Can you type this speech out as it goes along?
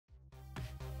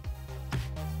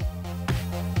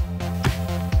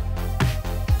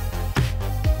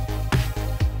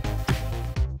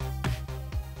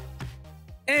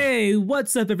Hey,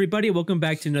 what's up, everybody? Welcome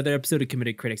back to another episode of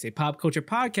Committed Critics, a pop culture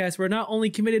podcast where we're not only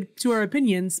committed to our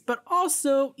opinions, but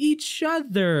also each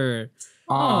other.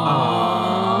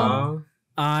 Aww.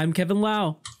 I'm Kevin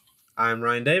Lau. I'm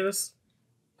Ryan Davis.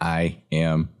 I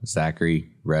am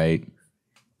Zachary Wright.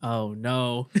 Oh,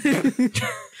 no. And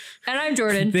I'm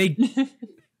Jordan.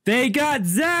 They got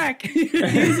Zach.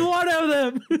 He's one of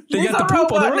them. They got the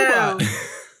poop on the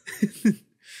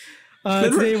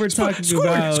robot. Today we're talking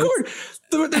about...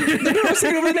 The girl's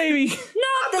taking over the Navy.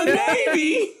 Not the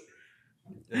Navy.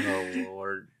 Oh,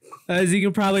 Lord. As you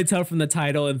can probably tell from the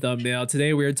title and thumbnail,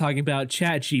 today we're talking about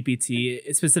Chat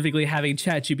GPT, specifically having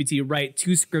Chat GPT write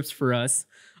 2 scripts for us.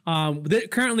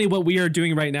 Currently, what we are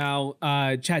doing right now,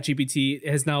 Chat GPT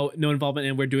has now no involvement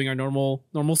in. We're doing our normal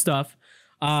stuff.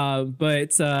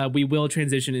 But we will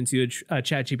transition into a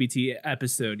Chat GPT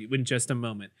episode in just a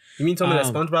moment. You mean tell me that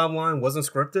SpongeBob line wasn't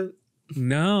scripted?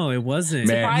 No, it wasn't.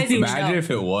 Man, imagine if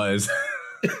it was.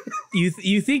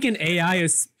 You think an AI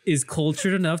is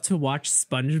cultured enough to watch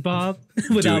SpongeBob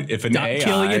without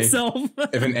killing itself?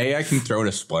 If an AI can throw in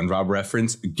a SpongeBob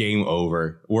reference, game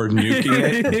over. We're nuking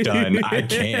it. Done. I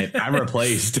can't. I'm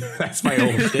replaced. That's my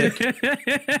old shtick.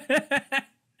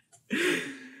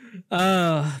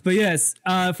 But yes,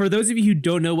 for those of you who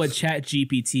don't know what Chat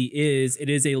GPT is, it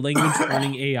is a language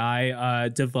learning AI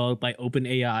developed by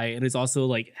OpenAI, and it's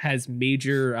also has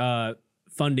major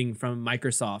funding from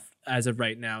Microsoft as of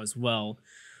right now as well.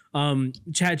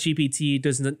 Chat GPT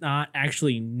does not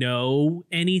actually know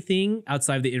anything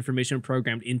outside of the information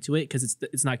programmed into it because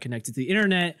it's not connected to the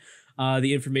internet.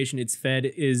 The information it's fed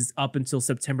is up until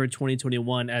September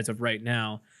 2021 as of right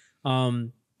now.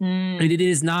 And it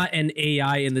is not an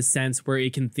AI in the sense where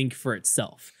it can think for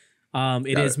itself.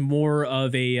 It is more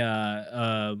of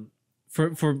a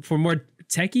for more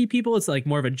techie people, it's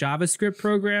more of a JavaScript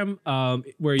program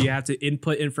where you have to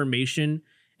input information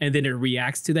and then it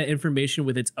reacts to that information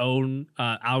with its own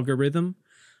algorithm.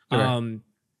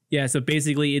 Yeah, so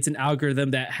basically it's an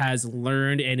algorithm that has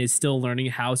learned and is still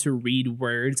learning how to read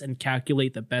words and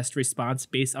calculate the best response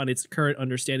based on its current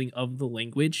understanding of the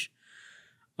language.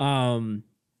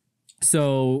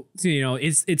 So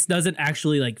it doesn't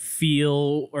actually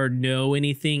feel or know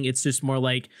anything. It's just more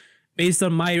based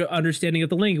on my understanding of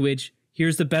the language,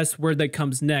 here's the best word that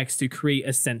comes next to create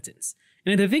a sentence.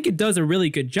 And I think it does a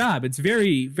really good job. It's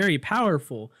very, very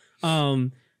powerful.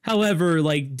 However,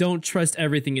 don't trust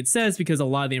everything it says because a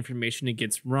lot of the information it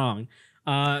gets wrong.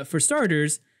 For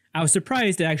starters, I was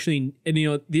surprised that actually,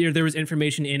 there was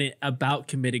information in it about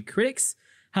Committed Critics.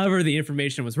 However, the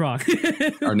information was wrong.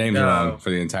 Our names are wrong for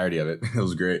the entirety of it. It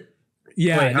was great.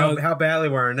 Yeah. Wait, how badly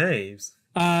were our names?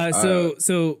 So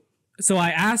I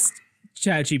asked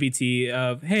ChatGPT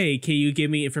of, hey, can you give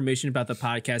me information about the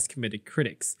podcast Committed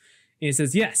Critics? And it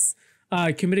says, yes.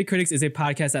 Committed Critics is a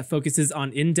podcast that focuses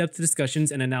on in-depth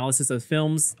discussions and analysis of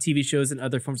films, TV shows, and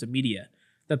other forms of media.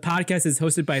 The podcast is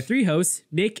hosted by 3 hosts,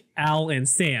 Nick, Al, and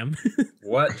Sam.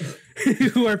 What?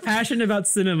 Who are passionate about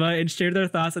cinema and share their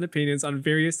thoughts and opinions on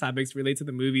various topics related to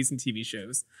the movies and TV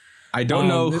shows. I don't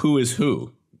know who is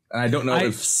who. And I don't know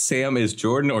if Sam is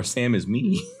Jordan or Sam is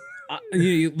me.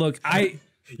 Look,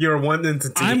 You're one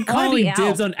entity. I'm calling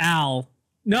dibs on Al.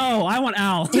 No, I want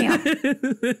Al. Damn.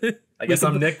 I guess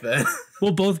I'm Nick then.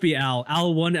 We'll both be Al.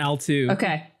 Al 1, Al 2.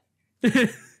 Okay.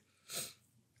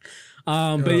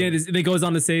 But yeah, it goes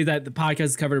on to say that the podcast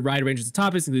has covered a wide range of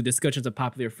topics, including discussions of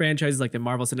popular franchises like the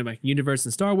Marvel Cinematic Universe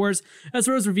and Star Wars, as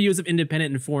well as reviews of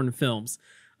independent and foreign films.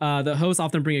 The hosts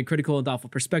often bring a critical and thoughtful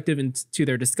perspective into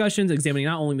their discussions, examining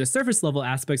not only the surface level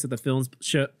aspects of the films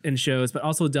and shows, but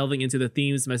also delving into the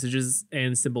themes, messages,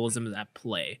 and symbolism at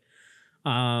play.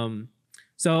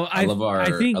 So I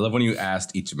love when you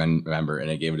asked each member and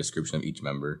it gave a description of each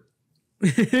member.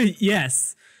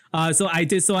 Yes. So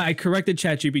I corrected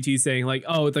ChatGPT saying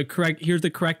here's the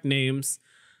correct names.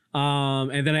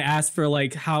 And then I asked for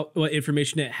what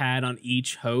information it had on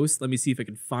each host. Let me see if I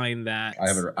can find that. I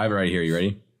have it right here. You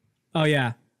ready? Oh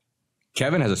yeah.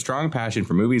 Kevin has a strong passion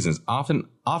for movies and is often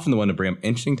the one to bring up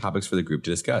interesting topics for the group to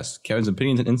discuss. Kevin's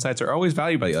opinions and insights are always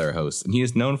valued by the other hosts, and he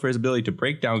is known for his ability to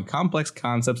break down complex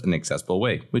concepts in an accessible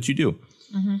way, which you do.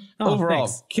 Mm-hmm. Overall,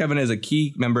 thanks. Kevin Kevin is a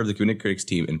key member of the Committed Critics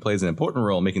team and plays an important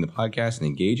role in making the podcast an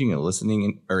engaging and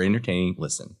entertaining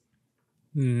listen.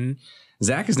 Mm-hmm.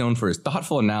 Zach is known for his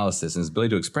thoughtful analysis and his ability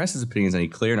to express his opinions in a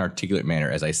clear and articulate manner,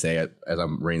 as I say as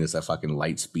I'm reading this at fucking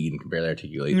light speed and can barely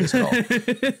articulate this at all.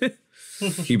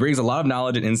 He brings a lot of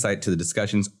knowledge and insight to the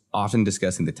discussions, often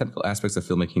discussing the technical aspects of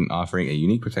filmmaking and offering a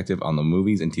unique perspective on the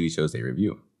movies and TV shows they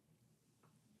review.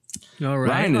 All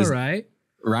right.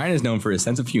 Ryan is known for his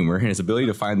sense of humor and his ability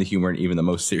to find the humor in even the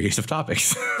most serious of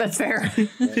topics. That's fair.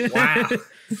 Wow.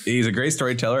 He's a great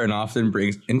storyteller and often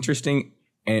brings interesting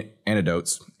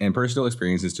anecdotes and personal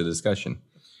experiences to the discussion.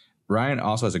 Ryan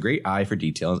also has a great eye for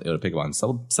detail and is able to pick up on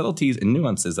subtleties and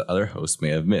nuances that other hosts may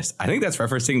have missed. I think that's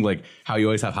referencing like how you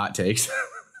always have hot takes.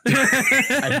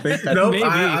 I think that's Nope, maybe.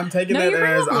 I'm taking No, that you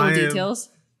bring as up little I am. details.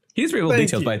 he's pretty little Thank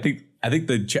details, you. but I think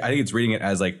it's reading it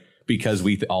as like because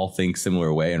we all think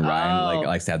similar way, and Ryan like Oh.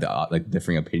 likes to have the like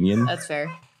differing opinion. That's fair.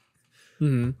 Hey,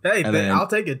 And then- I'll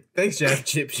take it. Thanks, Chat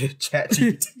GPT.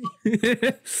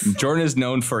 Jordan is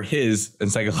known for his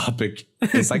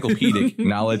encyclopedic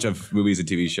knowledge of movies and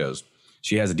TV shows.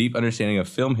 She has a deep understanding of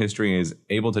film history and is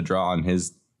able to draw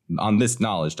on this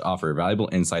knowledge to offer valuable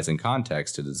insights and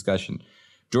context to the discussion.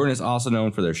 Jordan is also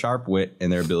known for their sharp wit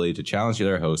and their ability to challenge the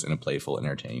other hosts in a playful,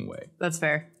 entertaining way. That's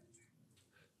fair.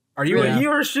 Are you Yeah. a he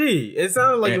or a she? It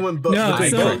sounded like you went both. No, I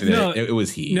so- corrected no. it. It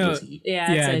was he. No. It was he.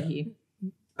 Yeah, Yeah. it said he.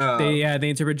 They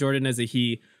interpret Jordan as a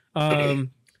he.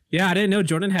 Yeah, I didn't know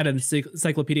Jordan had an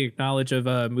encyclopedic knowledge of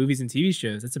movies and TV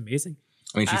shows. That's amazing.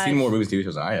 I mean, she's seen more movies and TV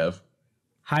shows than I have.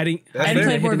 Hiding That's And fair.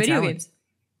 played more hidden video talent. games.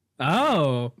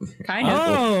 Oh, Kind of.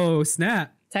 oh,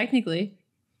 snap! Technically.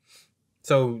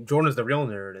 So Jordan's the real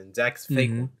nerd and Zach's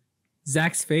fake Mhm. one.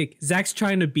 Zach's fake. Zach's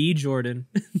trying to be Jordan.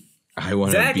 I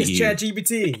want to Zach be is Chat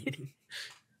GPT.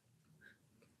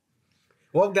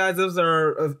 Well, guys, this was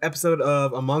our episode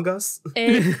of Among Us.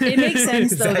 It makes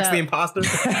sense though Zach's the that imposter.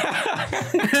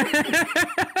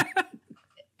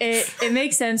 it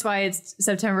makes sense why it's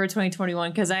September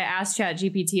 2021 because I asked Chat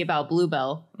GPT about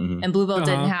Bluebell Mhm. and Bluebell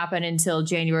didn't Uh-huh. happen until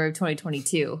January of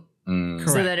 2022. Mm.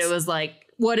 So that it was like,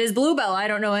 what is Bluebell? I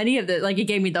don't know any of it. Like it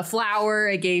gave me the flour.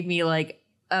 It gave me like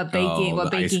a baking, Oh,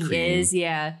 what the ice baking cream. is.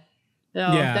 Yeah. So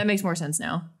Yeah. that makes more sense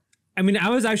now. I mean, I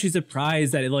was actually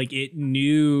surprised that it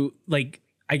knew, like,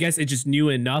 I guess it just knew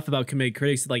enough about committed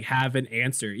critics to like have an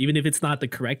answer, even if it's not the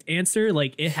correct answer.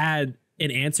 Like it had an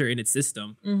answer in its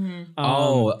system.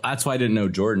 Oh, that's why I didn't know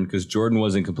Jordan, because Jordan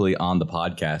wasn't completely on the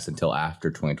podcast until after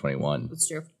 2021. That's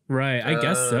true. Right, I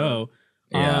guess so.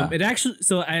 yeah. It actually,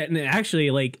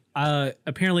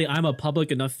 apparently I'm a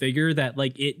public enough figure that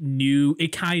like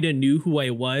it kind of knew who I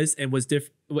was and was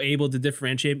able to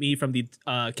differentiate me from the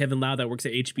Kevin Lau that works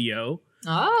at HBO.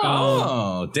 Oh.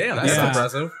 Oh, damn. That's That's Yeah.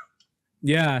 impressive.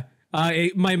 Yeah.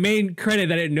 My main credit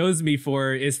that it knows me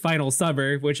for is Final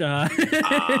Summer, which is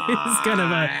kind of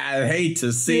a I hate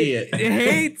to see it. I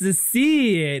hate to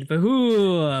see it, but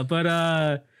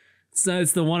so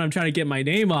it's the one I'm trying to get my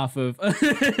name off of. Let's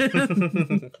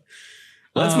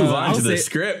move on I'll to the say-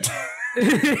 script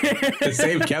to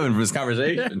save Kevin from this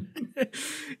conversation.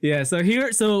 Yeah, so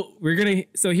here's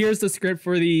the script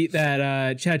for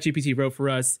that Chat GPT wrote for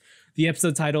us. The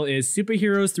episode title is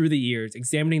Superheroes Through the Years,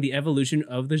 examining the evolution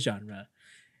of the genre.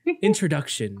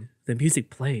 Introduction. The music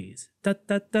plays. Da,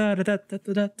 da, da, da, da, da,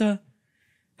 da, da.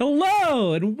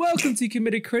 Hello and welcome to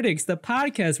Committed Critics, the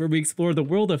podcast where we explore the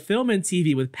world of film and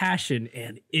TV with passion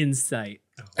and insight.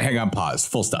 Hang on, pause.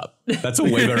 Full stop. That's a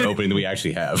way better opening than we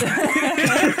actually have.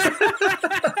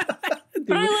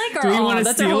 But I like do we our wanna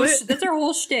that's our steal whole it? that's our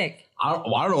whole shtick. I don't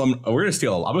know. I'm gonna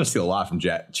steal a lot from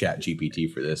Chat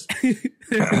GPT for this.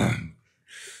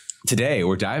 Today,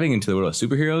 we're diving into the world of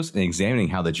superheroes and examining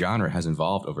how the genre has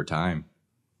evolved over time.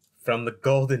 From the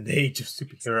golden age of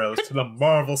superheroes to the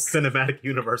Marvel Cinematic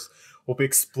Universe, we'll be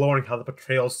exploring how the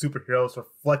portrayal of superheroes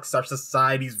reflects our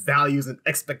society's values and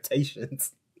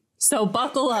expectations. So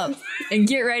buckle up and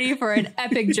get ready for an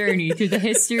epic journey through the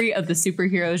history of the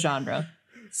superhero genre.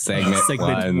 Segment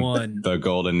Segment 1, one. the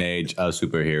golden age of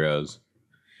superheroes.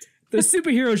 The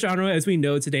superhero genre, as we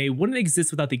know today, wouldn't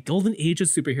exist without the golden age of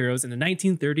superheroes in the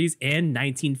 1930s and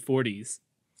 1940s.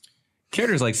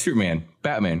 Characters like Superman,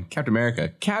 Batman, Captain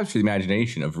America capture the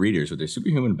imagination of readers with their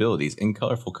superhuman abilities and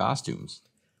colorful costumes.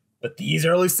 But these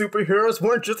early superheroes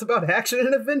weren't just about action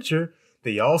and adventure.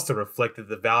 They also reflected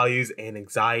the values and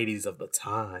anxieties of the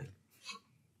time.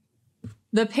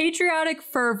 The patriotic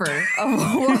fervor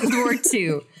of World War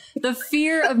II, the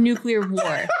fear of nuclear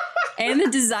war, and the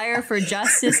desire for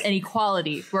justice and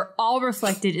equality were all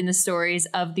reflected in the stories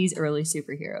of these early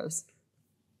superheroes.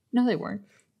 No, they weren't.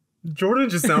 Jordan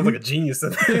just sounds like a genius.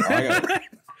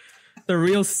 The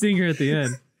real singer at the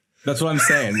end. That's what I'm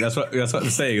saying. That's what I'm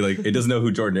saying. Like, it doesn't know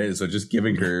who Jordan is, so just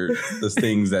giving her those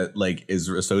things that like is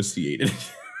associated.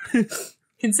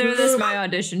 Consider this my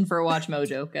audition for Watch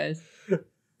Mojo, guys.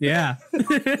 Yeah.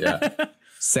 Yeah.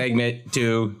 Segment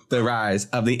 2, the rise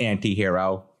of the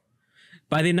anti-hero.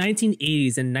 By the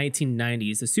 1980s and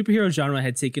 1990s, the superhero genre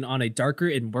had taken on a darker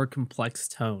and more complex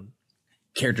tone.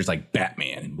 Characters like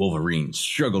Batman and Wolverine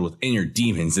struggled with inner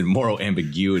demons and moral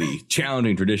ambiguity,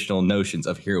 challenging traditional notions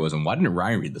of heroism. Why didn't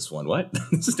Ryan read this one? What?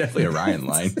 This is definitely a Ryan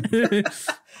line.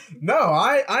 No,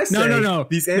 I say No.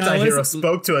 these No, anti-heroes listen.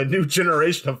 spoke to a new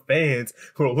generation of fans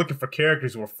who are looking for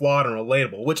characters who are flawed and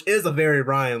relatable, which is a very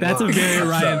Ryan That's a line. very I'm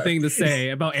Ryan sorry. thing to say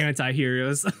about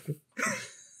anti-heroes.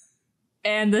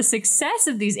 And the success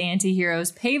of these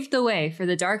anti-heroes paved the way for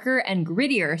the darker and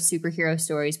grittier superhero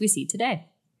stories we see today.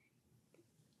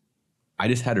 I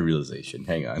just had a realization.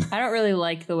 Hang on. I don't really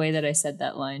like the way that I said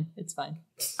that line. It's fine.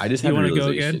 I just You had a want to go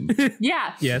realization. again?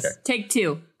 Yeah. Yes. Okay. Take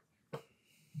two.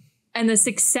 And the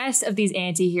success of these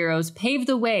anti-heroes paved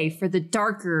the way for the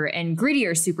darker and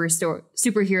grittier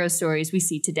superhero stories we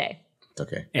see today.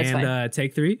 Okay. That's fine. And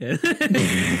take three.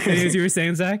 Anything you were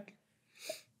saying, Zach?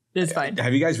 It's fine.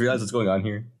 Have you guys realized what's going on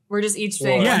here? We're just each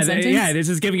saying Yeah, one sentence. they're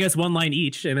just giving us one line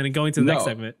each and then going to the next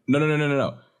segment.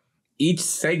 No. Each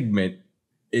segment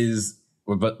is,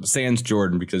 but sans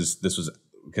Jordan because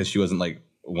she wasn't like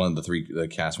one of the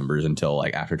cast members until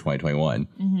like after 2021.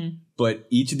 Mm-hmm. But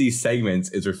each of these segments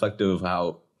is reflective of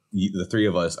how the three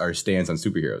of us are stands on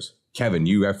superheroes. Kevin,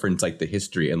 you reference like the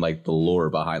history and like the lore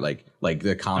behind like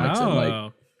the comics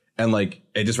and like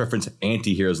it just referenced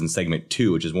anti-heroes in segment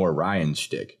 2, which is more Ryan's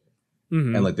shtick.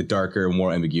 Mhm. And like the darker,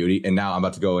 more ambiguity. And now I'm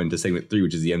about to go into segment 3,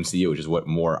 which is the MCU, which is what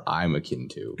more I'm akin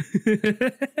to.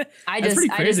 I That's just pretty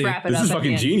crazy. wrap it This up. is at the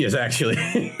fucking end. genius, actually.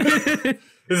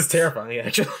 This is terrifying,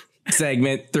 actually.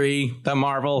 Segment 3, the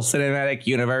Marvel Cinematic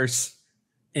Universe.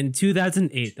 In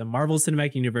 2008, the Marvel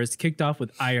Cinematic Universe kicked off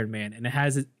with Iron Man, and it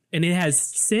has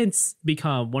since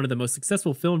become one of the most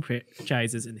successful film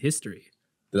franchises in history.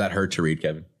 Did that hurt to read,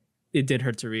 Kevin? It did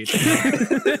hurt to read.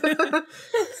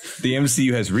 The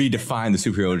MCU has redefined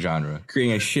the superhero genre,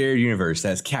 creating a shared universe that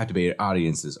has captivated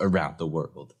audiences around the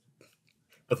world.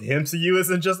 But the MCU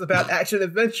isn't just about action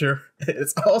adventure.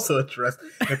 It's also addressed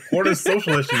important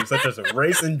social issues such as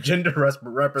race and gender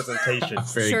representation.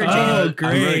 Very Sure, good. Jan. Oh, I'm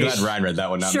great. really glad Ryan read that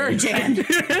one. Not Sure, me. Jan.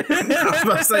 I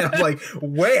was saying, I'm like,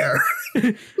 where?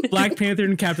 Black Panther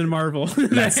and Captain Marvel.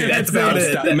 That's it. That's about Full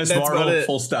it. stop. Miss That's Marvel, about it.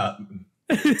 full stop.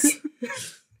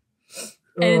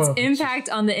 And its Oh. impact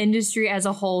on the industry as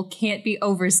a whole can't be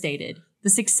overstated. The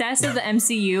success of the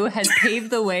MCU has paved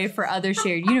the way for other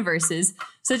shared universes,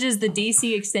 such as the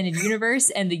DC Extended Universe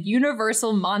and the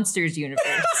Universal Monsters Universe.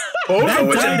 Both of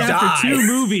which Died have after died. 2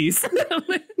 movies.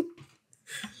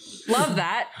 Love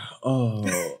that.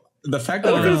 Oh, the fact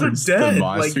Both that of them are dead. the Like,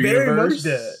 monster very universe, much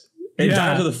dead. it Yeah.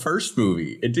 died after the first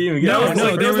movie. It didn't even get No, out. it's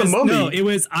like, there where's the was Mummy? it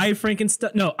was I Frankenstein.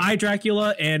 No, I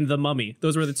Dracula and the Mummy.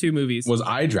 Those were the 2 movies. Was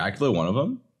I Dracula one of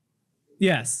them?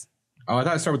 Yes. Oh, I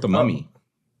thought it started with the Mummy.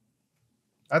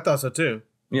 I thought so too.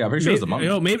 Yeah, I'm pretty sure it was the Mummy.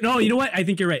 No, you know what? I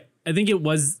think you're right. I think it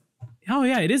was. Oh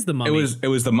yeah, it is the Mummy. It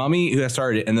was the Mummy who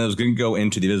started it, and then it was going to go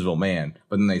into the Invisible Man,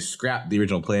 but then they scrapped the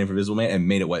original plan for Invisible Man and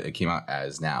made it what it came out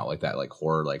as now, like that like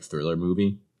horror like thriller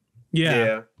movie.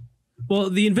 Yeah. Well,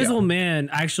 the Invisible Man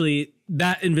actually,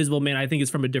 that Invisible Man I think is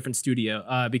from a different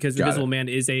studio because Got Invisible it. Man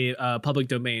is a public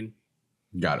domain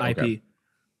Got it. IP. Okay.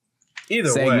 Either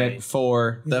Segment way.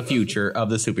 for the future of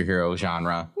the superhero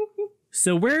genre.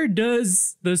 So where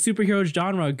does the superhero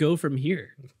genre go from here?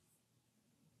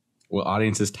 Will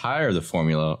audiences tire of the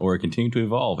formula or continue to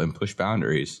evolve and push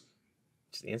boundaries?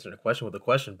 Just answering the question with a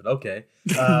question, but okay.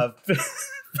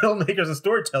 Filmmakers and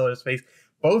storytellers face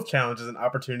both challenges and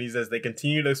opportunities as they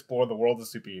continue to explore the world of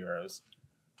superheroes.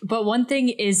 But one thing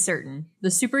is certain. The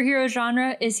superhero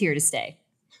genre is here to stay.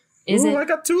 Is Ooh, it? I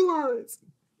got 2 lines.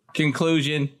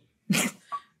 Conclusion.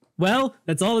 Well,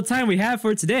 that's all the time we have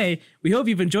for today. We hope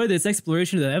you've enjoyed this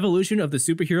exploration of the evolution of the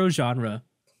superhero genre.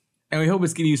 And we hope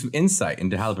it's giving you some insight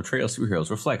into how the portrayal of superheroes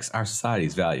reflects our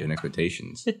society's value and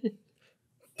expectations.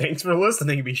 Thanks for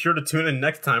listening. Be sure to tune in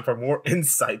next time for more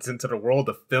insights into the world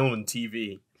of film and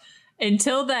TV.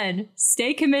 Until then,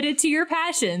 stay committed to your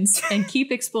passions and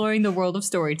keep exploring the world of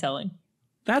storytelling.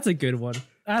 That's a good one.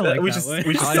 I like we that should, one.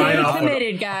 we should I sign know. off. Stay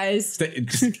committed, guys.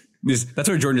 That's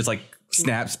where Jordan just like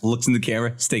snaps, looks in the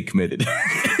camera, stay committed.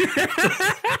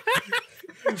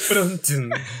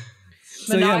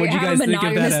 So yeah, what'd you have guys a think of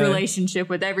monogamous that? relationship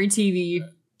with every TV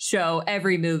show,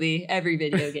 every movie, every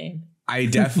video game. I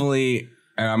definitely,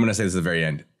 and I'm gonna say this at the very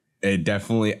end.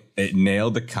 It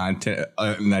nailed the content,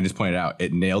 and I just pointed out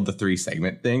it nailed the 3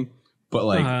 segment thing. But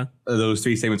like those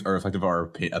 3 segments are reflective of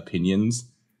our opinions.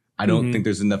 I don't think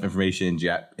there's enough information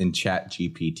in Chat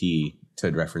GPT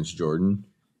to reference Jordan.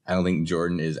 I don't think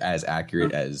Jordan is as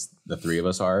accurate as the 3 of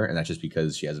us are, and that's just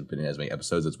because she hasn't been in as many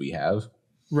episodes as we have.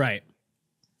 Right.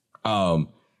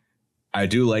 I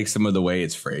do like some of the way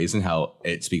it's phrased and how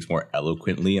it speaks more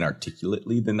eloquently and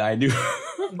articulately than I do.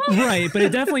 Right, but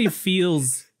it definitely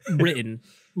feels written.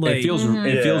 Like It feels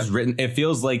written. It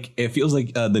feels like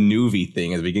the Nuvi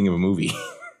thing at the beginning of a movie.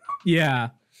 yeah.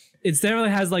 It definitely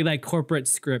has like that corporate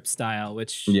script style,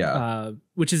 which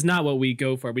is not what we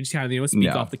go for. We just kind of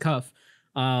speak off the cuff.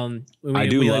 I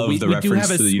do love the reference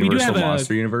to the Universal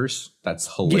Monster Universe.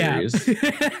 That's hilarious.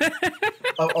 Yeah.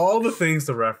 Of all the things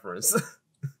to reference.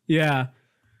 Yeah.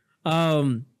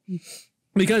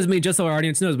 Because just so our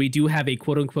audience knows, we do have a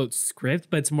quote unquote script,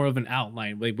 but it's more of an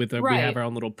outline. Like we have our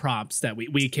own little prompts that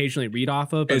we occasionally read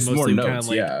off of. But it's mostly more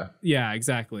notes, yeah,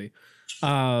 exactly.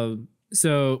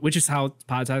 So which is how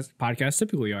podcasts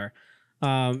typically are.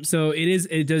 So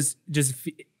it does just.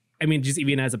 I mean, just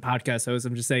even as a podcast host,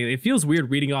 I'm just saying it feels weird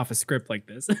reading off a script like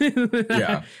this.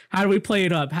 Yeah. How do we play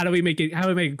it up? How do we make it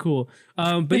cool?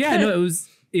 But yeah, no,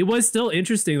 it was still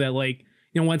interesting that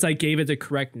once I gave it the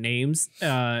correct names,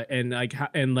 and I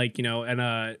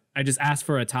just asked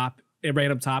for a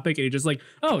random topic, and it just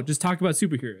just talk about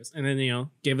superheroes, and then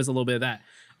gave us a little bit of that.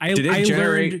 Did it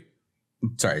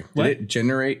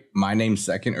generate my name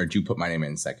second, or did you put my name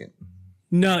in second?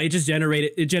 No, it just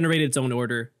generated its own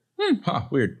order. Huh,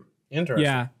 weird. Interesting.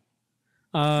 Yeah.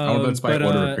 I don't know if that's by order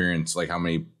of appearance, how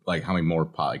many more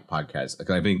podcasts. Like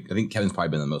I think Kevin's probably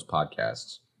been in the most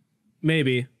podcasts.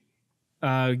 Maybe.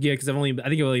 Yeah, because I think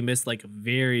I've only missed a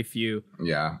very few.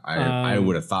 Yeah, I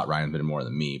would have thought Ryan been more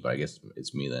than me, but I guess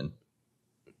it's me then.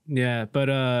 Yeah, but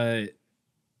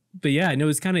yeah, no,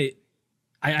 it's kind of.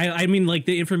 I mean,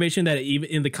 the information that even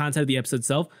in the content of the episode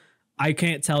itself, I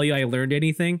can't tell you I learned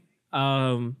anything.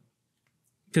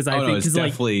 Because it's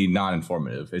definitely not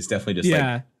informative. It's definitely just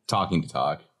talking to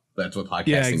talk. That's what podcasting is.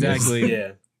 Yeah, exactly.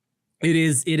 Yeah, it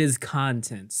is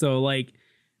content. So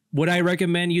would I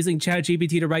recommend using Chat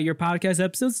GPT to write your podcast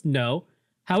episodes? No.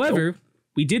 However,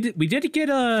 we did get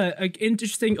an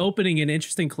interesting opening and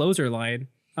interesting closer line.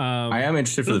 I am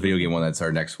interested for the video game one. That's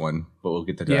our next one, but we'll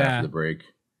get to that after the break.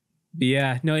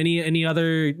 Yeah. No. Any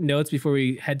other notes before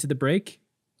we head to the break?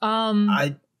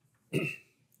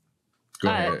 Go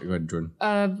ahead, Jordan.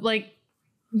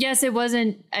 Yes, it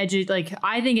wasn't edgy.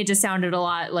 I think it just sounded a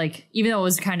lot even though it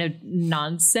was kind of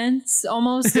nonsense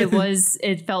almost,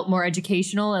 it felt more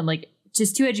educational and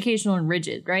just too educational and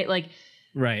rigid, right?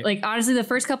 Right. Honestly, the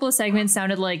first couple of segments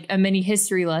sounded like a mini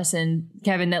history lesson,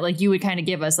 Kevin, that you would kind of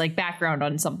give us background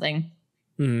on something.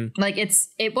 Mm-hmm.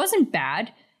 It wasn't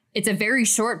bad. It's a very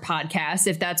short podcast,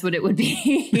 if that's what it would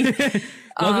be.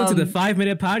 Welcome to the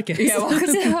 5-minute podcast. Yeah, welcome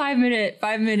to the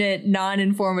 5-minute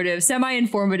non-informative,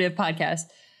 semi-informative podcast.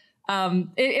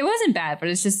 It wasn't bad, but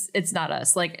it's not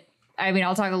us.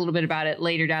 I'll talk a little bit about it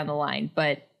later down the line,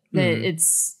 but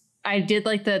I did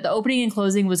the opening and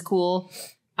closing was cool.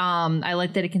 I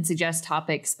like that it can suggest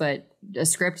topics, but a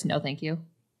script, no, thank you.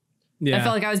 Yeah. I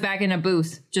felt like I was back in a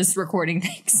booth just recording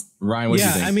things. Ryan, what do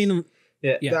you think? I mean,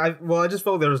 I just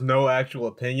felt there was no actual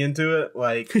opinion to it.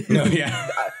 No, yeah.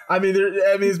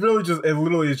 It's really just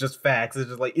literally is just facts. It's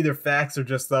just either facts or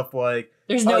just stuff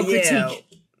there's no critique.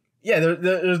 Yeah,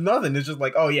 there's nothing. It's just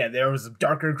there was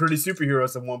darker and gritty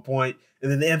superheroes at one point,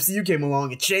 and then the MCU came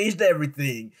along and changed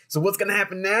everything. So what's gonna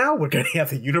happen now? We're gonna have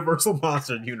the Universal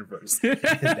Monster Universe.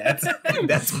 And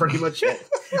that's pretty much it.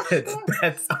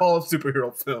 That's all of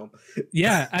superhero film.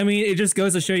 Yeah, it just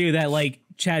goes to show you that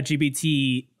Chat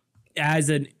GPT as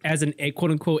an a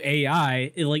quote unquote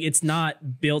AI, it's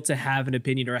not built to have an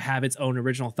opinion or have its own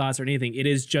original thoughts or anything. It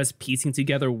is just piecing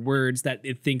together words that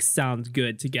it thinks sound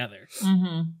good together.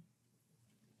 Mm-hmm.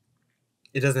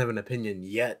 It doesn't have an opinion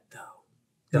yet, though.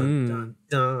 Dun, dun,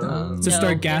 dun. So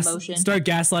start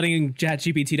gaslighting Chat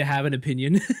GPT to have an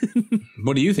opinion.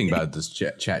 What do you think about this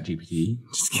Chat GPT?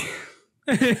 Just kidding.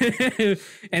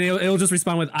 And it'll just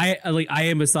respond with I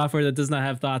am a software that does not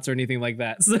have thoughts or anything like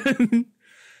that. So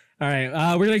all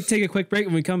right, we're going to take a quick break.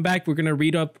 When we come back, we're going to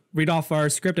read off our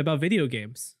script about video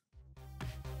games.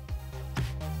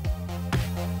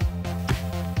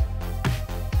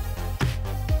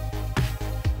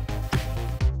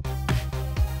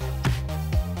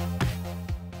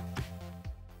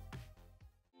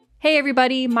 Hey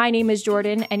everybody, my name is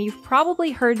Jordan, and you've probably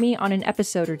heard me on an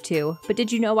episode or two, but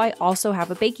did you know I also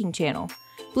have a baking channel?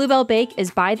 Bluebell Bake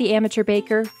is by the amateur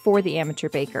baker for the amateur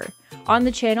baker. On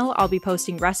the channel, I'll be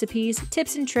posting recipes,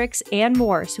 tips and tricks, and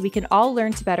more so we can all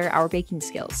learn to better our baking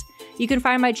skills. You can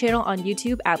find my channel on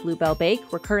YouTube at Bluebell Bake,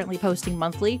 we're currently posting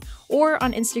monthly, or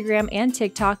on Instagram and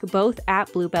TikTok, both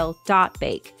at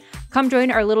bluebell.bake. Come join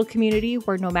our little community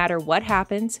where no matter what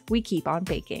happens, we keep on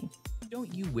baking.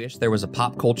 Don't you wish there was a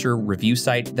pop culture review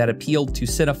site that appealed to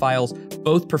cinephiles,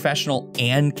 both professional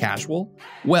and casual?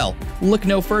 Well, look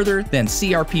no further than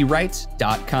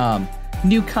crpwrites.com.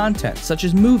 New content such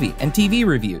as movie and TV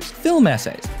reviews, film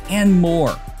essays, and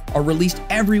more are released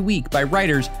every week by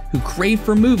writers who crave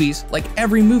for movies like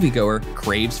every moviegoer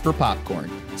craves for popcorn.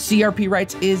 CRP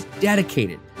Writes is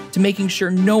dedicated to making sure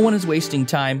no one is wasting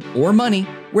time or money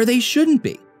where they shouldn't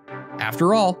be.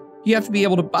 After all, you have to be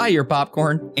able to buy your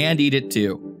popcorn and eat it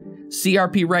too.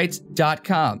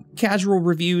 CRPWrites.com. Casual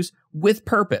reviews with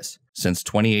purpose since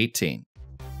 2018.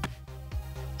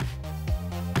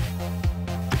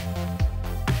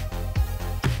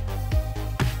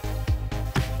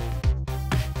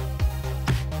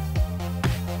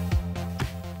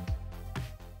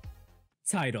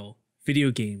 Title: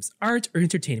 Video games, art or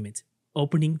entertainment.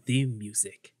 Opening theme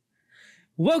music.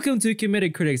 Welcome to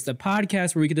Committed Critics, the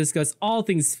podcast where we can discuss all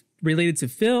things related to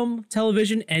film,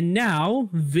 television, and now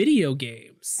video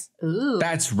games. Ooh.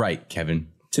 That's right, Kevin.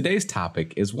 Today's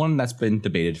topic is one that's been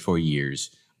debated for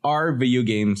years. Are video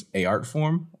games an art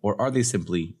form, or are they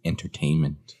simply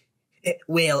entertainment?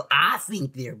 Well, I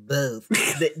think they're both.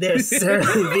 There's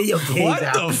certainly video games What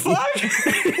out the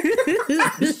there.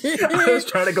 fuck? I was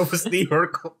trying to go for Steve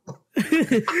Urkel.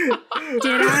 Did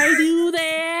I do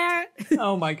that?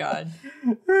 Oh my god.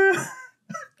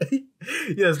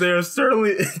 Yes, there are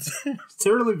certainly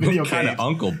video What kind games. of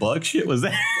Uncle Buck shit was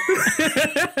that?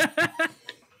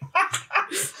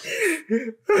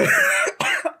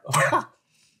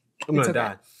 I'm gonna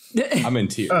die. I'm in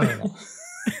tears.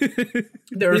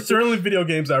 There are certainly video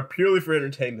games that are purely for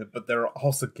entertainment, but there are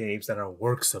also games that are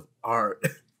works of art.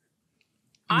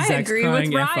 I Zach's agree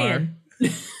with crying Ryan.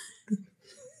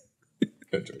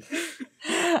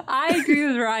 I agree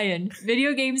with Ryan.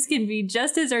 Video games can be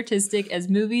just as artistic as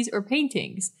movies or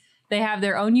paintings. They have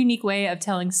their own unique way of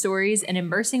telling stories and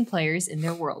immersing players in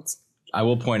their worlds. I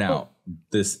will point out,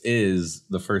 this is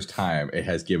the first time it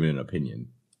has given an opinion.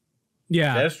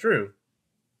 Yeah, That's true.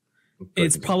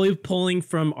 it's probably pulling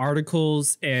from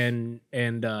articles and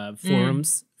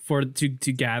forums to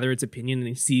gather its opinion, and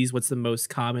it sees what's the most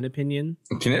common opinion.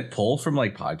 Can it pull from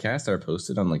like podcasts that are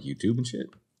posted on like YouTube and shit?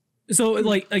 So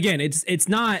like again, it's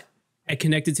not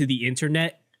connected to the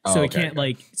internet, so Oh, it okay,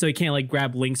 can't like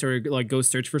grab links or like go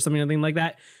search for something or anything like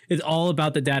that. It's all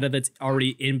about the data that's already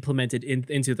implemented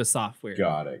into the software.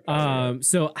 Got it.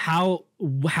 So how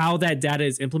that data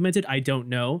is implemented, I don't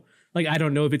know. Like I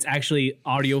don't know if it's actually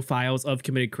audio files of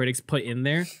Committed Critics put in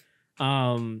there.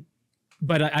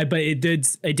 But it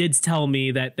did tell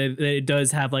me that it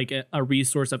does have like a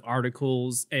resource of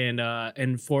articles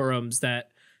and forums that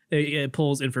it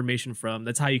pulls information from.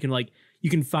 That's how you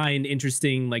can find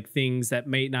interesting like things that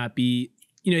may not be,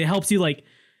 it helps you like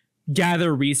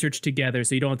gather research together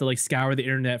so you don't have to like scour the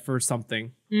internet for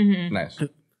something. Nice.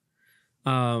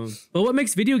 But what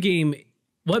makes a video game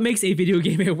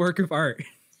a work of art?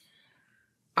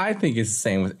 I think it's the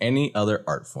same with any other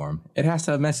art form. It has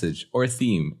to have a message or a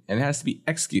theme, and it has to be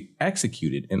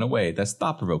executed in a way that's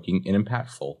thought-provoking and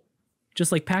impactful.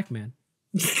 Just like Pac-Man.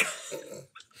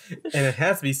 And it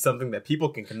has to be something that people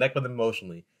can connect with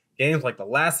emotionally. Games like The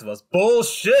Last of Us,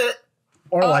 bullshit,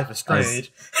 or Life is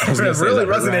Strange, I was gonna say, really is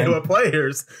that resonate Ryan? with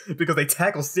players because they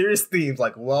tackle serious themes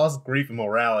like loss, grief, and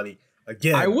morality.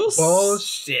 Again, I will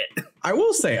bullshit. I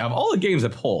will say, of all the games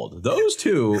I've pulled, those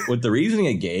two, with the reasoning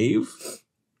it gave,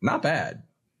 not bad.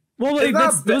 Well, like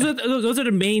It's not those are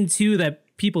the main two that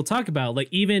people talk about. Like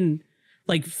even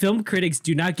like film critics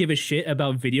do not give a shit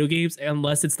about video games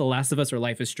unless it's The Last of Us or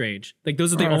Life is Strange. Like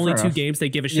those are the Alright, only fair two enough. games they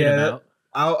give a shit Yeah, about.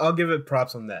 I'll give it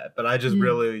props on that, but I just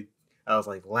really, I was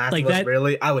like, Last Like of Us, that-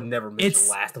 really? I would never mention it's-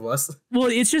 Last of Us. Well,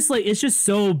 it's just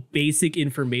so basic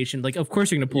information. Like, of course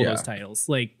you're gonna pull Yeah. those titles.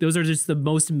 Like, those are just the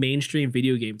most mainstream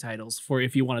video game titles for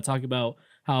if you want to talk about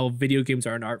how video games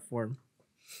are an art form.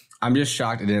 I'm just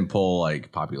shocked it didn't pull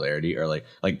like popularity or like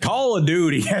Call of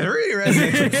Duty has really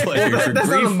resonated with players for that's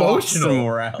not grief, loss, emotional. and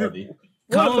morality.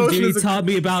 Call of emotion Duty is a- taught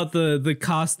me about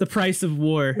the price of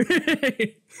war.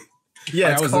 Yeah,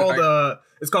 That was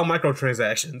it's called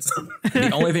microtransactions.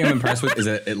 The only thing I'm impressed with is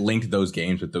that it linked those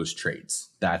games with those traits.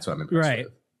 That's what I'm impressed Right.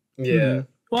 with. Yeah.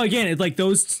 Well, again, it's like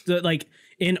like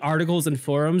in articles and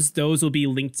forums, those will be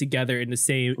linked together in the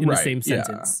same Right, yeah.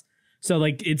 sentence. So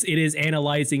like it is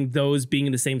analyzing those being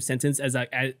in the same sentence and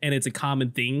it's a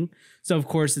common thing. So of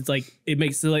course it's like it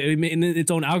makes like in its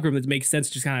own algorithm it makes sense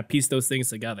to just kind of piece those things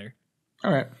together.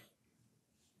 All right.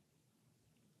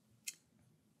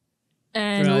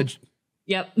 And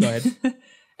yep. Go ahead.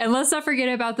 And let's not forget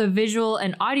about the visual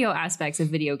and audio aspects of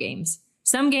video games.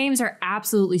 Some games are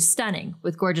absolutely stunning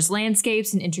with gorgeous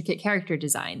landscapes and intricate character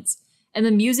designs. And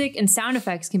the music and sound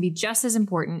effects can be just as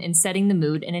important in setting the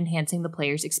mood and enhancing the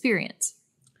player's experience.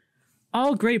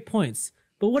 All great points.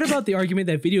 But what about the argument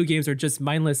that video games are just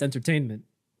mindless entertainment?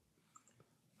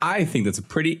 I think that's a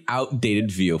pretty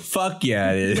outdated view. Fuck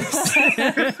yeah, it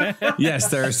is. Yes,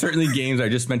 there are certainly games that are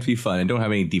just meant to be fun and don't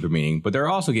have any deeper meaning, but there are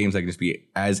also games that can just be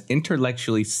as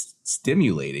intellectually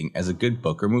stimulating as a good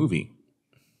book or movie.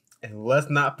 And let's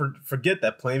not forget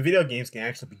that playing video games can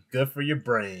actually be good for your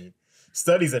brain.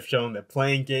 Studies have shown that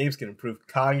playing games can improve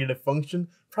cognitive function,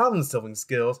 problem-solving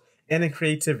skills, and in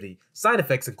creativity. Side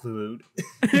effects include...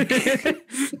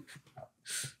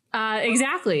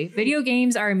 Exactly. Video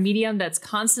games are a medium that's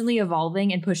constantly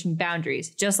evolving and pushing boundaries,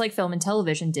 just like film and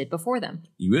television did before them.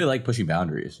 You really like pushing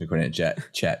boundaries, according to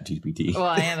Chat GPT. Well,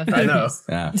 I am a I know. feminist.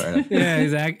 Yeah, fair enough.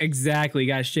 Yeah, exactly.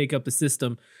 Got to shake up the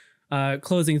system.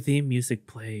 Closing theme music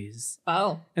plays.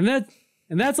 Oh. And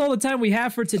that's all the time we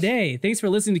have for today. Thanks for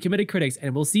listening to Committed Critics,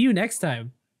 and we'll see you next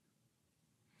time.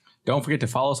 Don't forget to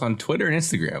follow us on Twitter and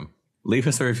Instagram. Leave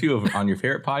us a review on your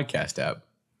favorite podcast app.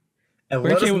 And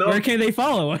Where can they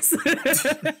follow us?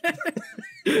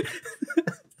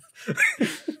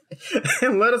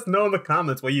 And let us know in the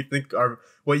comments what you think. Are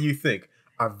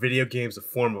video games a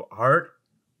form of art,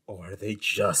 or are they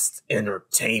just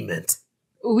entertainment?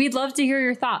 We'd love to hear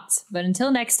your thoughts, but until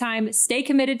next time, stay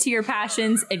committed to your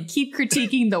passions and keep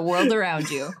critiquing the world around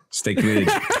you. Stay committed.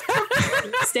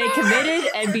 Stay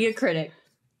committed and be a critic.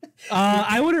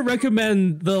 I wouldn't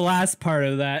recommend the last part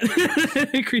of that.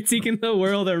 Critiquing the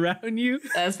world around you.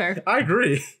 That's fair. I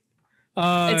agree. It's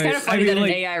kind of funny that an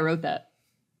AI wrote that.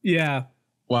 Yeah.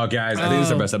 Wow, guys, I think this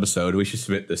is our best episode. We should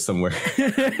submit this somewhere.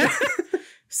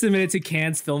 Submit it to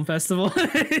Cannes Film Festival.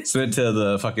 Submit to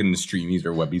the fucking Streamies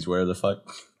or Webbies, where the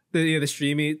fuck. The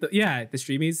Streamies. The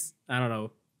Streamies. I don't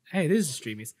know. Hey, this is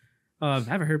Streamies. I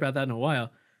haven't heard about that in a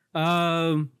while.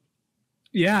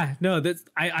 Yeah, no, that's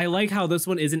I like how this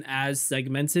one isn't as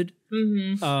segmented.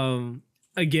 Mm-hmm.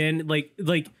 Again, like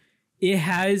it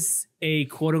has a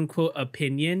quote unquote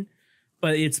opinion,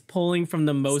 but it's pulling from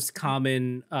the most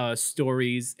common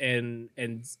stories and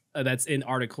that's in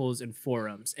articles and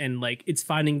forums, and like it's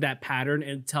finding that pattern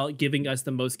and giving us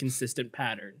the most consistent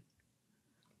pattern.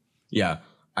 Yeah,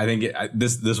 I think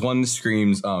this one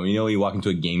screams. You walk into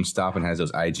a GameStop and has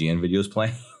those IGN videos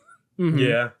playing. Mm-hmm.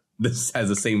 Yeah. This has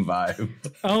the same vibe.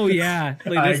 Oh yeah,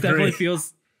 like this definitely agree.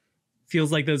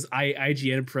 feels like those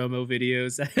IGN promo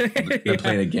videos. They're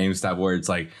playing a GameStop where it's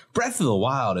like Breath of the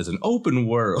Wild is an open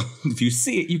world. If you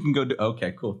see it, you can go to.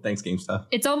 Okay, cool. Thanks, GameStop.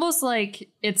 It's almost like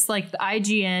it's like the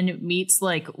IGN meets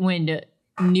like when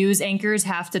news anchors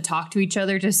have to talk to each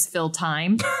other to fill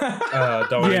time.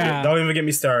 Don't even get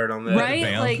me started on that. Right?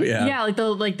 Vamp, Like yeah. like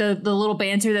the little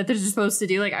banter that they're supposed to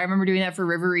do. Like I remember doing that for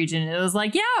River Region. It was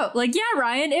like, yeah,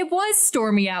 Ryan, it was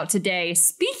stormy out today.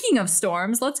 Speaking of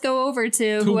storms, let's go over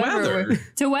to weather.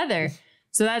 to weather.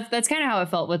 So that's kind of how it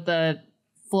felt with the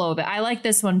flow of it. I like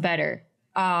this one better.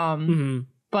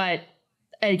 But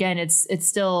again, it's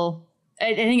still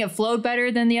I think it flowed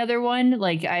better than the other one.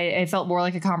 Like I felt more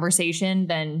like a conversation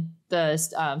than the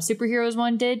superheroes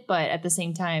one did, but at the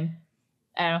same time,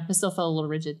 I don't know, it still felt a little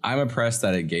rigid. I'm impressed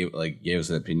that it gave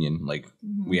us an opinion. Like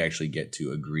we actually get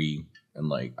to agree, and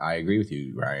like I agree with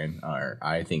you, Ryan, or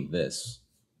I think this.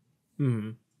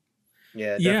 Yeah,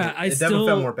 Yeah, it definitely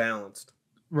felt more balanced.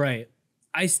 Right.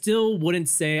 I still wouldn't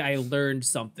say I learned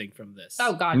something from this.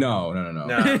 Oh God,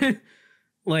 No.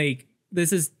 Like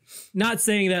this is not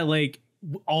saying that like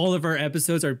all of our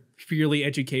episodes are purely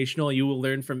educational. You will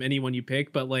learn from anyone you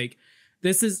pick, but like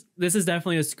this is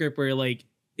definitely a script where like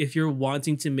if you're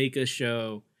wanting to make a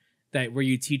show that where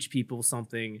you teach people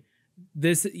something,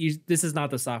 this is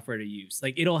not the software to use.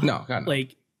 Like it'll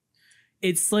like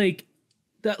it's like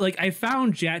that. Like I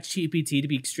found Chat GPT to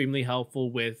be extremely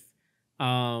helpful with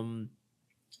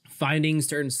finding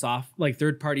certain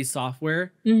third-party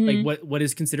software, like what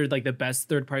is considered like the best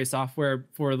third-party software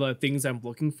for the things I'm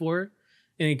looking for.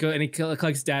 And it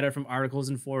collects data from articles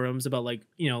and forums about like,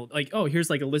 oh,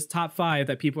 here's like a list top 5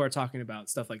 that people are talking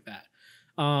about, stuff like that.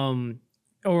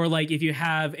 Or like if you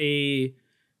have a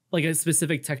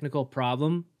specific technical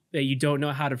problem that you don't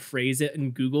know how to phrase it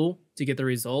in Google to get the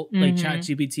result, like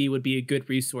ChatGPT would be a good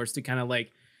resource to kind of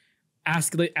like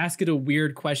ask it a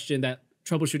weird question, that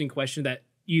troubleshooting question that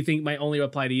you think might only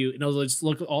apply to you, and it'll just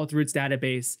look all through its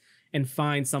database and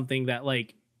find something that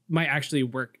like might actually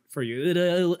work for you.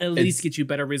 It'll at least get you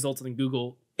better results than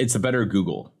Google. It's a better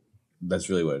Google. That's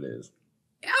really what it is.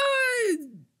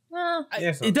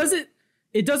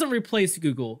 It doesn't replace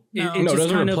Google. No, it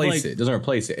doesn't replace it. It doesn't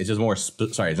replace it. It's just more.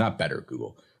 It's not better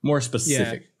Google. More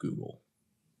specific Google.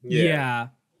 Yeah.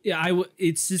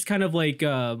 It's just kind of like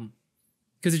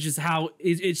because it's just how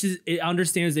it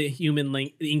understands the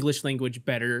the English language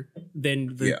better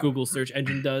than the Google search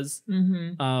engine does.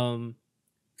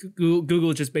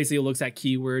 Google just basically looks at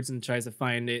keywords and tries to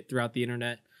find it throughout the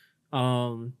internet.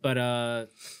 But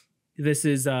this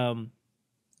is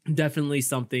definitely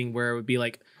something where it would be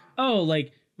like, oh,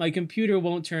 like my computer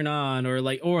won't turn on, or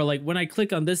like when I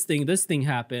click on this thing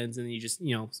happens, and you just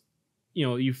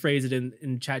you phrase it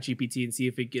in Chat GPT and see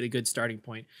if it get a good starting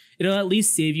point. It'll at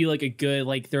least save you like a good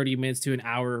like 30 minutes to an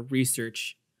hour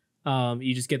research.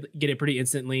 You just get it pretty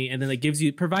instantly, and then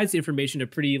it provides the information in a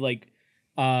pretty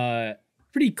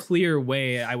pretty clear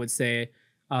way, I would say,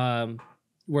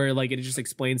 where like it just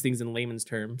explains things in layman's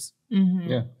terms. Mm-hmm.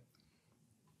 Yeah.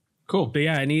 Cool. But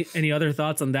yeah, any other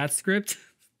thoughts on that script?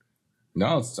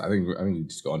 No, I think you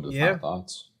just go into the final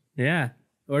thoughts. Yeah.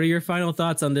 What are your final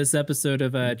thoughts on this episode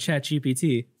of Chat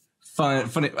GPT?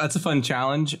 Funny. That's a fun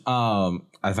challenge. I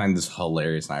find this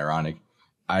hilarious and ironic.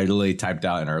 I literally typed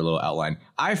out in our little outline,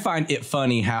 I find it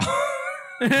funny how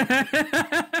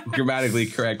grammatically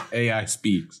correct AI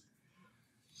speaks.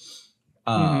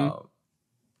 Oh,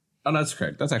 that's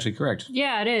correct. That's actually correct.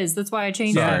 Yeah, it is. That's why I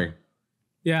changed it. Sorry.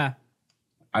 Yeah.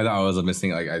 I thought I was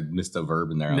missing, I missed a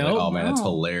verb in there. I'm like, oh man, that's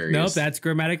hilarious. Nope, that's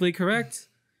grammatically correct.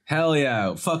 Hell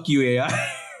yeah. Fuck you, AI.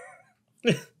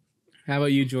 How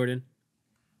about you, Jordan?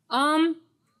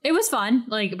 It was fun,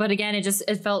 but again,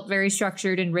 it felt very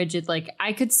structured and rigid. Like,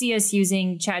 I could see us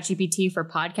using ChatGPT for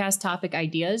podcast topic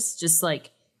ideas, just like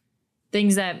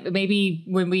things that maybe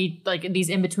when we these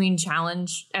in between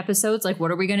challenge episodes, like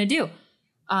what are we gonna do?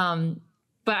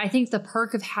 But I think the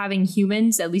perk of having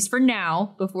humans, at least for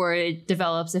now, before it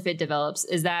develops, if it develops,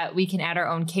 is that we can add our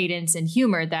own cadence and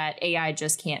humor that AI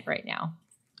just can't right now.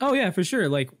 Oh yeah, for sure.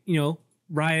 Like,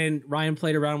 Ryan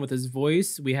played around with his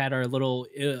voice. We had our little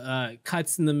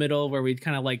cuts in the middle where we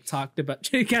kind of talked about,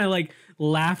 kind of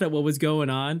laughed at what was going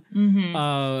on. Mm-hmm.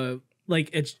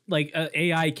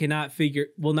 AI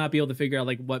will not be able to figure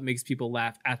out what makes people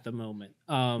laugh at the moment.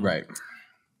 Right.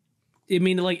 I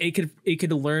mean, it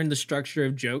could learn the structure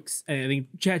of jokes, and I think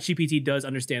ChatGPT does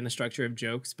understand the structure of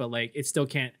jokes, but it still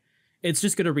can't. It's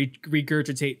just gonna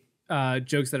regurgitate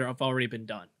jokes that have already been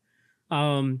done.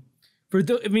 For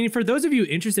those of you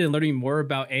interested in learning more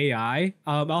about AI,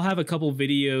 I'll have a couple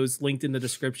videos linked in the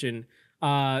description.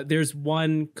 There's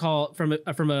one from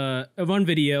one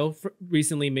video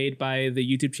recently made by the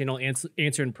YouTube channel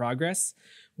Answer in Progress,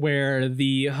 where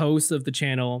the host of the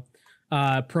channel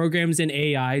programs an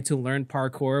AI to learn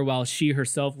parkour while she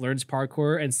herself learns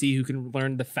parkour and see who can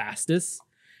learn the fastest.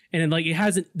 And then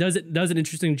it does an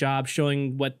interesting job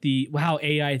showing how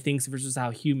AI thinks versus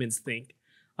how humans think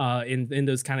in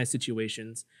those kind of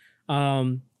situations.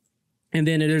 And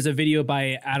then there's a video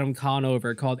by Adam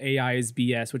Conover called AI is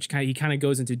BS, which he kind of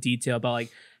goes into detail about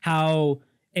how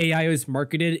AI is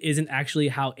marketed isn't actually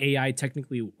how AI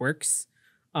technically works.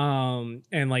 And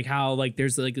how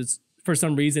there's this, for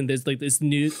some reason, there's this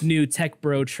new tech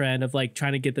bro trend of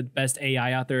trying to get the best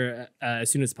AI out there as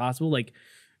soon as possible.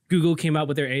 Google came out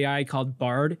with their AI called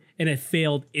Bard, and it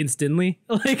failed instantly.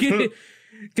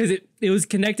 Because it was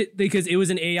connected, because it was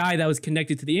an AI that was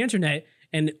connected to the internet,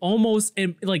 and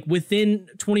within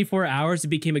 24 hours it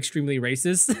became extremely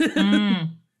racist.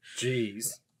 Jeez.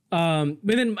 But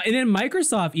then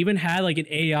Microsoft even had an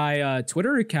AI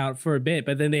Twitter account for a bit,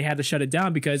 but then they had to shut it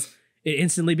down because it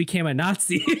instantly became a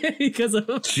Nazi because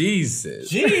of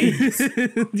Jesus.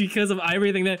 because of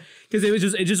everything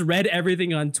because it just read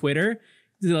everything on Twitter,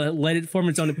 let it form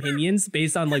its own opinions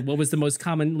based on what was the most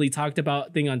commonly talked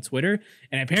about thing on Twitter,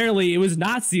 and apparently it was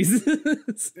Nazis.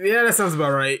 Yeah, that sounds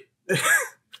about right.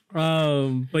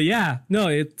 But yeah,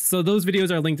 no. So those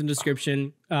videos are linked in the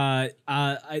description. I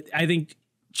think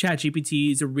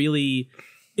ChatGPT is a really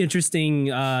interesting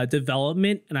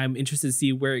development, and I'm interested to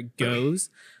see where it goes.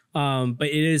 But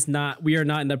we are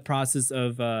not in the process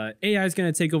of AI is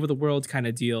going to take over the world kind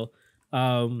of deal.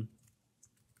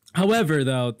 However,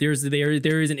 though, there is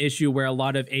an issue where a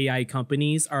lot of AI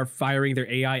companies are firing their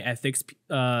AI ethics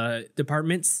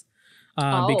departments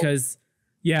because,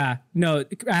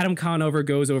 Adam Conover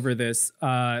goes over this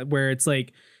where it's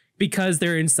because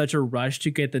they're in such a rush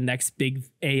to get the next big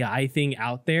AI thing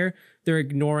out there, they're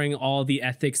ignoring all the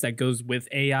ethics that goes with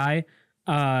AI.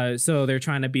 So they're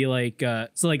trying to be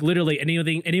literally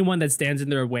anyone that stands in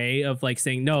their way of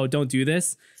saying, no, don't do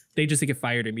this, they just get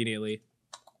fired immediately.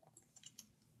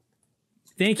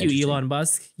 Thank you, Elon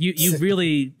Musk. You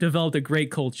really developed a great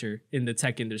culture in the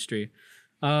tech industry.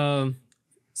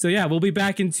 So yeah, we'll be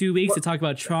back in 2 weeks to talk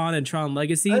about Tron and Tron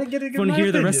Legacy. I didn't get If you want to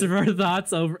hear the rest of our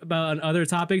thoughts about other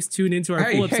topics, tune into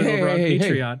our full episode over on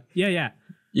Patreon. Yeah.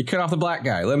 You cut off the black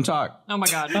guy. Let him talk. Oh my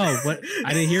God. Oh, what?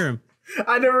 I didn't hear him.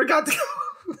 I never got to go.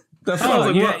 The fuck?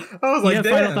 I was like, final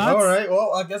damn. thoughts? All right.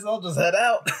 Well, I guess I'll just head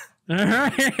out. All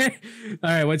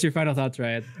right. What's your final thoughts,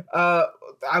 Ryan?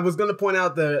 I was going to point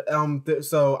out that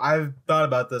so I've thought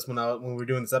about this when we were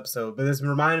doing this episode, but this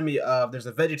reminded me of there's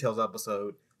a VeggieTales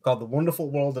episode called The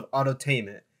Wonderful World of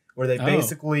Autotainment, where they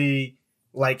basically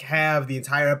have the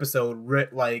entire episode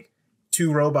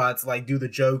two robots like do the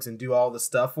jokes and do all the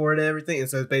stuff for it and everything. And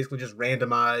so it's basically just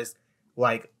randomized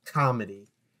like comedy.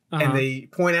 And they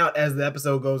point out as the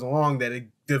episode goes along that it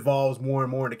devolves more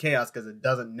and more into chaos because it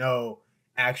doesn't know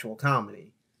actual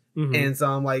comedy. And so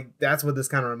I'm like, that's what this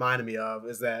kind of reminded me of,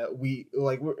 is that we're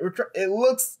it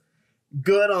looks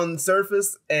good on the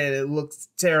surface and it looks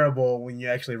terrible when you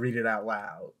actually read it out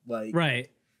loud. Like, right.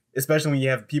 Especially when you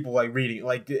have people like reading it.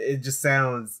 Like, it just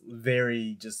sounds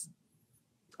very just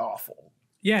awful.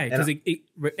 Yeah, because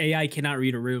AI cannot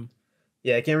read a room.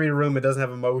 Yeah, it can't read a room. It doesn't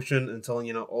have emotion until,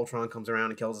 Ultron comes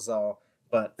around and kills us all.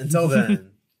 But until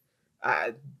then,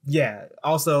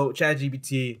 also, Chat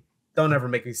GPT, don't ever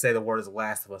make me say the word is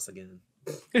Last of Us again.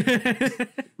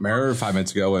 Remember 5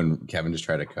 minutes ago when Kevin just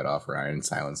tried to cut off Ryan and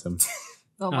silence him?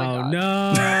 Oh my god.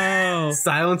 No.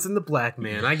 Silencing the black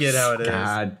man. I get how it is.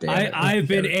 God damn it. I've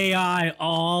been AI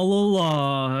all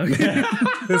along.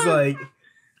 It's like,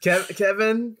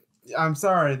 Kevin, I'm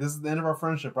sorry. This is the end of our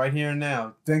friendship right here and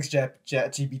now. Thanks, Chat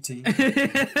GPT.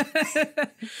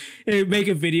 Make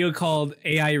a video called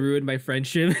AI Ruined My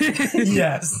Friendship.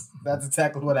 Yes, that's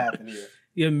exactly what happened here.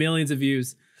 You have millions of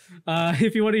views.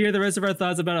 If you want to hear the rest of our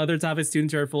thoughts about other topics, tune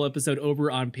into our full episode over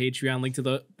on Patreon. Link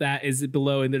to that is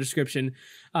below in the description.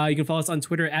 You can follow us on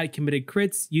Twitter at Committed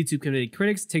Crits, YouTube Committed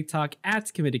Critics, TikTok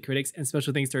at Committed Critics, and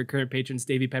special thanks to our current patrons,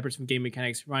 Davey Peppers from Game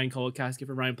Mechanics, Ryan Kolakowski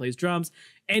from Ryan Plays Drums,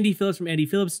 Andy Phillips from Andy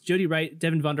Phillips, Jody Wright,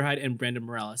 Devin Vonderhyde, and Brandon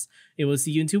Morales. And we'll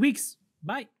see you in 2 weeks.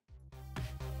 Bye.